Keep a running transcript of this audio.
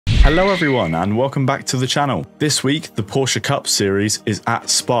Hello everyone and welcome back to the channel. This week the Porsche Cup series is at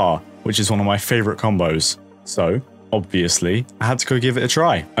Spa, which is one of my favourite combos. So obviously I had to go give it a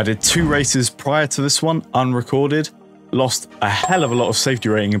try. I did 2 races prior to this one, unrecorded, lost a hell of a lot of safety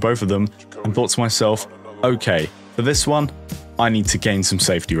rating in both of them and thought to myself, okay, for this one I need to gain some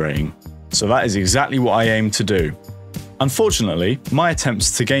safety rating. So that is exactly what I aim to do. Unfortunately, my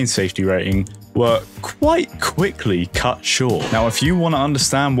attempts to gain safety rating were quite quickly cut short. Now, if you want to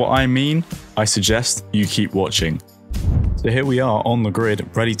understand what I mean, I suggest you keep watching. So here we are on the grid,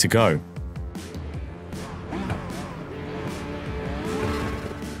 ready to go.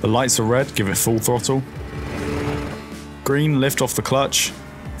 The lights are red, give it full throttle. Green, lift off the clutch,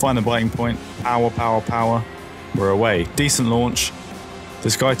 find the biting point, power, power, power. We're away. Decent launch.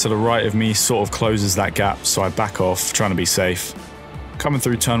 This guy to the right of me sort of closes that gap, so I back off, trying to be safe. Coming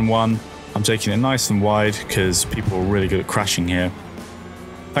through turn 1, I'm taking it nice and wide because people are really good at crashing here.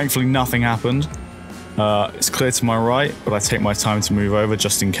 Thankfully nothing happened. It's clear to my right, but I take my time to move over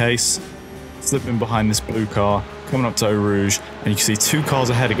just in case. Slipping behind this blue car, coming up to Eau Rouge, and you can see 2 cars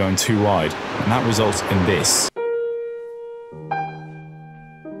ahead are going too wide, and that results in this.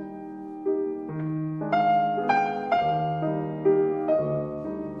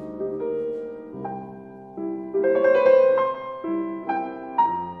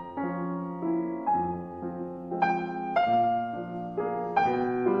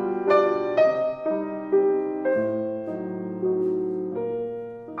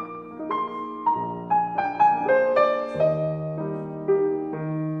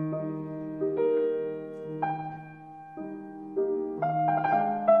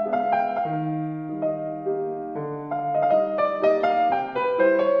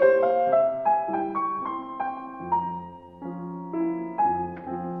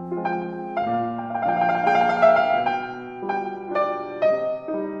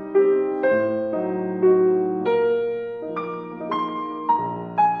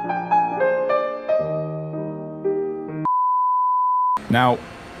 Now,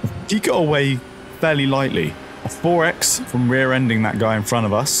 he got away fairly lightly. A 4x from rear-ending that guy in front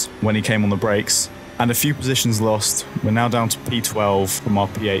of us when he came on the brakes, and a few positions lost. We're now down to P12 from our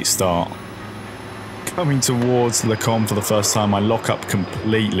P8 start. Coming towards Le Combe for the first time, I lock up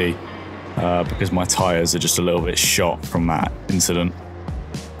completely because my tyres are just a little bit shot from that incident.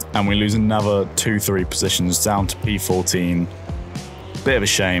 And we lose another 2-3 positions down to P14. Bit of a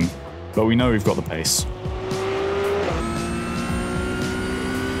shame, but we know we've got the pace.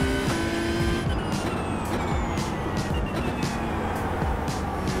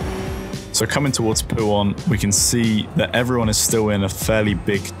 So coming towards Pouhon, we can see that everyone is still in a fairly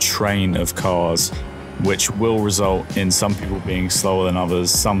big train of cars, which will result in some people being slower than others,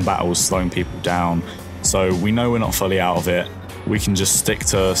 some battles slowing people down. So we know we're not fully out of it. We can just stick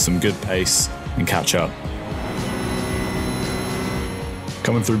to some good pace and catch up.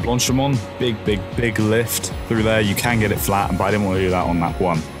 Coming through Blanchimont, big lift through there. You can get it flat, but I didn't want to do that on lap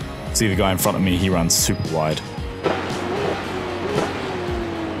 1. See the guy in front of me, he runs super wide.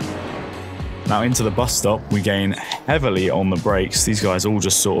 Now into the bus stop, we gain heavily on the brakes. These guys all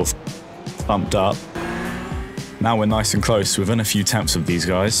just sort of thumped up. Now we're nice and close, within a few tenths of these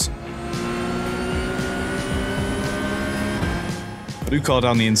guys. Blue car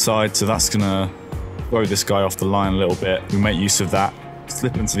down the inside, so that's gonna throw this guy off the line a little bit. We make use of that,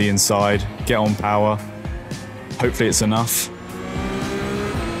 slip into the inside, get on power. Hopefully it's enough.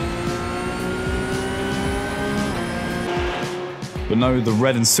 But no, the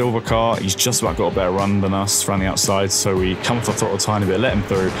red and silver car, he's just about got a better run than us around the outside, so we come off the throttle a tiny bit, let him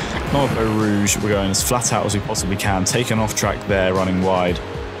through. Come up Eau Rouge, we're going as flat out as we possibly can, taking off track there, running wide.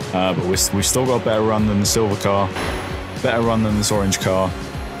 But we've still got a better run than the silver car, better run than this orange car.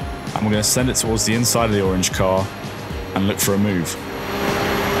 And we're going to send it towards the inside of the orange car and look for a move.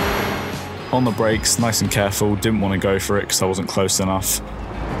 On the brakes, nice and careful, didn't want to go for it because I wasn't close enough.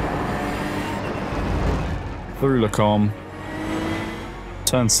 Through Le Combe.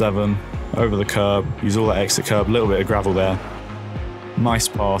 Turn 7, over the curb, use all that exit curb, a little bit of gravel there. Nice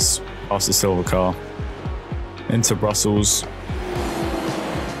pass, past the silver car. Into Brussels.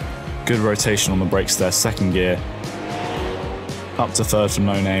 Good rotation on the brakes there, 2nd gear. Up to 3rd for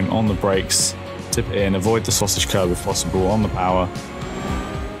No Name, on the brakes. Tip it in, avoid the sausage curb if possible, on the power.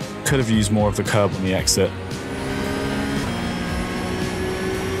 Could have used more of the curb on the exit.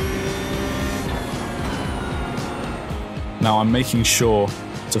 Now I'm making sure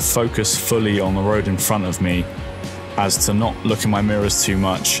to focus fully on the road in front of me as to not look in my mirrors too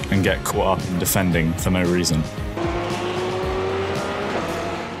much and get caught up in defending for no reason.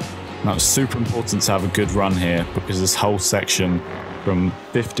 Now it's super important to have a good run here because this whole section from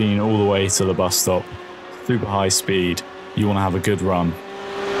 15 all the way to the bus stop. Super high speed. You want to have a good run.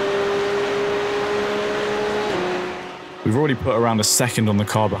 We've already put around a second on the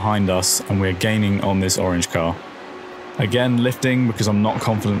car behind us, and we're gaining on this orange car. Again, lifting because I'm not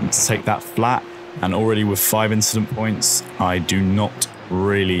confident to take that flat, and already with 5 incident points, I do not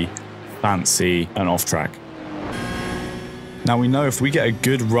really fancy an off track. Now we know if we get a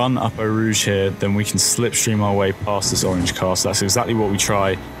good run up Eau Rouge here, then we can slipstream our way past this orange car, so that's exactly what we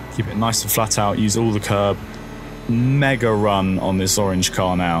try. Keep it nice and flat out, use all the curb. Mega run on this orange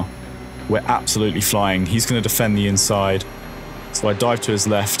car now. We're absolutely flying. He's going to defend the inside, so I dive to his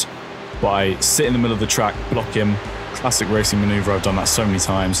left, but I sit in the middle of the track, block him. Classic racing maneuver, I've done that so many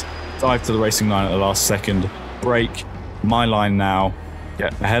times. Dive to the racing line at the last second, brake, my line now,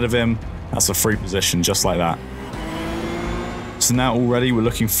 get ahead of him. That's a free position, just like that. So now already we're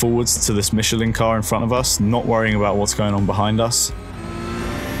looking forwards to this Michelin car in front of us, not worrying about what's going on behind us.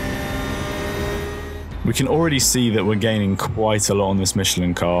 We can already see that we're gaining quite a lot on this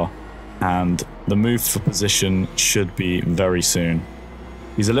Michelin car, and the move for position should be very soon.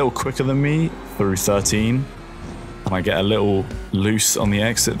 He's a little quicker than me through 13, and I get a little loose on the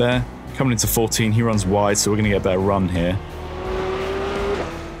exit there. Coming into 14, he runs wide, so we're going to get a better run here.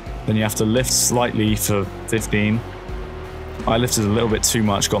 Then you have to lift slightly for 15. I lifted a little bit too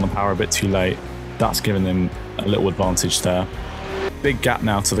much, got on the power a bit too late. That's given him a little advantage there. Big gap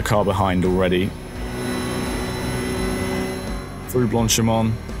now to the car behind already. Through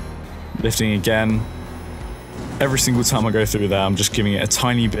Blanchimont, lifting again. Every single time I go through there, I'm just giving it a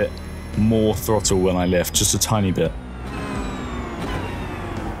tiny bit more throttle when I lift, just a tiny bit.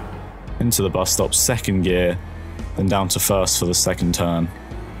 Into the bus stop, second gear, then down to first for the second turn.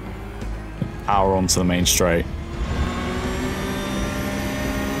 Power onto the main straight.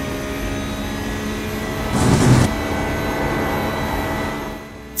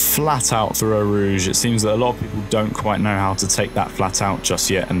 Flat out through Eau Rouge. It seems that a lot of people don't quite know how to take that flat out just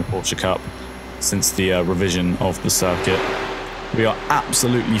yet in the Porsche Cup since the revision of the circuit. We are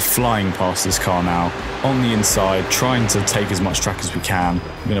absolutely flying past this car now, on the inside, trying to take as much track as we can.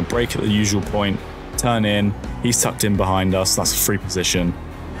 We're going to brake at the usual point, turn in, he's tucked in behind us, that's a free position.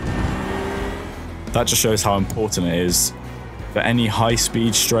 That just shows how important it is. For any high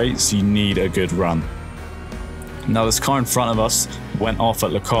speed straights, you need a good run. Now this car in front of us went off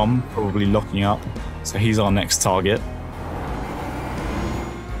at Le Com, probably locking up, so he's our next target.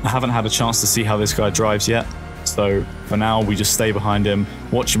 I haven't had a chance to see how this guy drives yet, so for now we just stay behind him,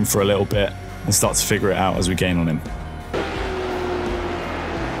 watch him for a little bit, and start to figure it out as we gain on him.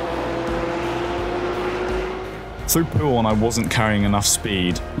 Through Pouon I wasn't carrying enough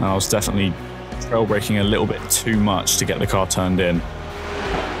speed, and I was definitely trail braking a little bit too much to get the car turned in.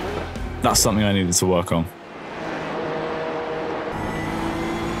 That's something I needed to work on.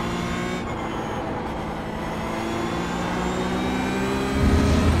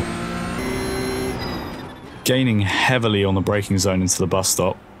 Gaining heavily on the braking zone into the bus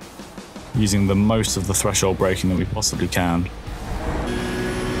stop, using the most of the threshold braking that we possibly can.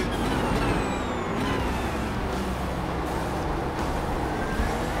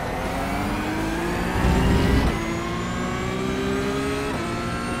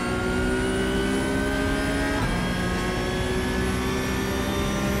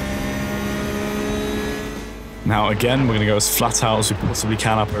 Now again, we're going to go as flat out as we possibly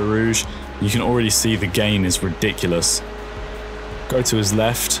can up Eau Rouge. You can already see the gain is ridiculous. Go to his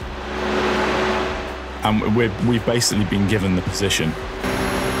left, and we've basically been given the position.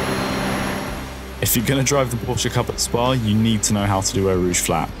 If you're going to drive the Porsche Cup at Spa, you need to know how to do Eau Rouge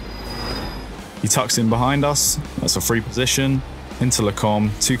flat. He tucks in behind us, that's a free position, into Le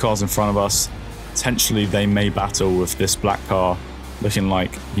Com, 2 cars in front of us. Potentially they may battle with this black car, looking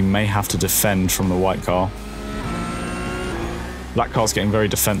like he may have to defend from the white car. Black car's getting very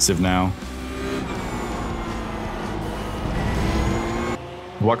defensive now.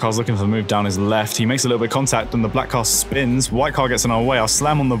 The white car's looking for the move down his left. He makes a little bit of contact and the black car spins. White car gets in our way. I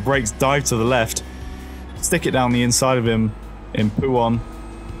slam on the brakes, dive to the left, stick it down the inside of him in Pouon.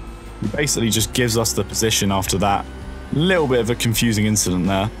 He basically just gives us the position after that. Little bit of a confusing incident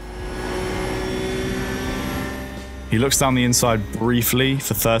there. He looks down the inside briefly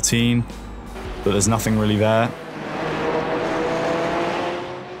for 13, but there's nothing really there.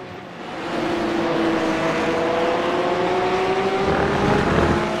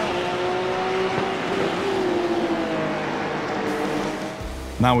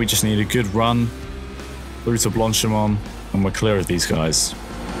 Now we just need a good run through to Blanchimont and we're clear of these guys.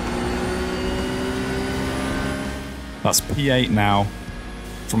 That's P8 now.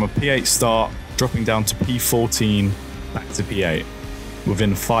 From a P8 start, dropping down to P14, back to P8.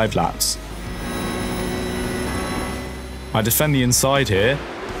 within 5 laps. I defend the inside here.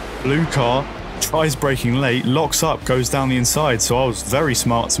 Blue car tries braking late, locks up, goes down the inside, so I was very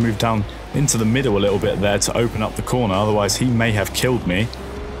smart to move down into the middle a little bit there to open up the corner, otherwise he may have killed me.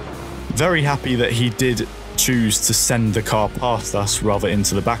 Very happy that he did choose to send the car past us rather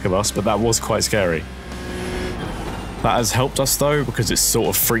into the back of us, but that was quite scary. That has helped us though, because it's sort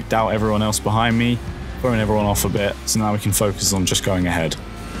of freaked out everyone else behind me, throwing everyone off a bit, so now we can focus on just going ahead.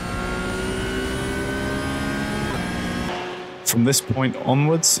 From this point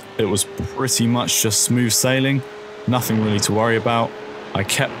onwards, it was pretty much just smooth sailing, nothing really to worry about. I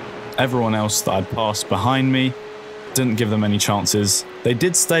kept everyone else that I'd passed behind me, didn't give them any chances. They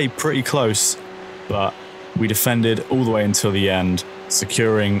did stay pretty close, but we defended all the way until the end,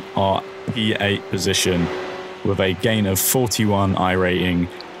 securing our P8 position with a gain of 41 iRating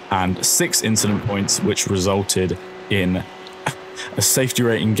and 6 incident points, which resulted in a safety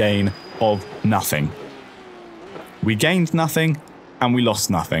rating gain of nothing. We gained nothing and we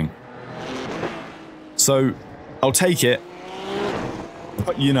lost nothing. So I'll take it,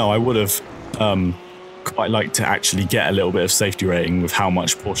 but you know, I would have quite liked to actually get a little bit of safety rating with how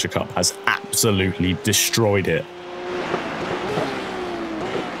much Porsche Cup has absolutely destroyed it.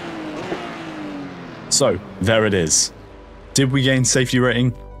 So there it is. Did we gain safety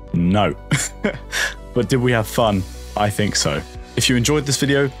rating? No. But did we have fun? I think so. If you enjoyed this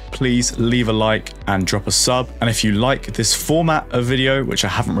video, please leave a like and drop a sub. And if you like this format of video, which I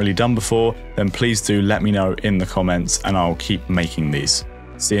haven't really done before, then please do let me know in the comments and I'll keep making these.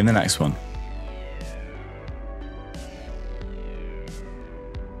 See you in the next one.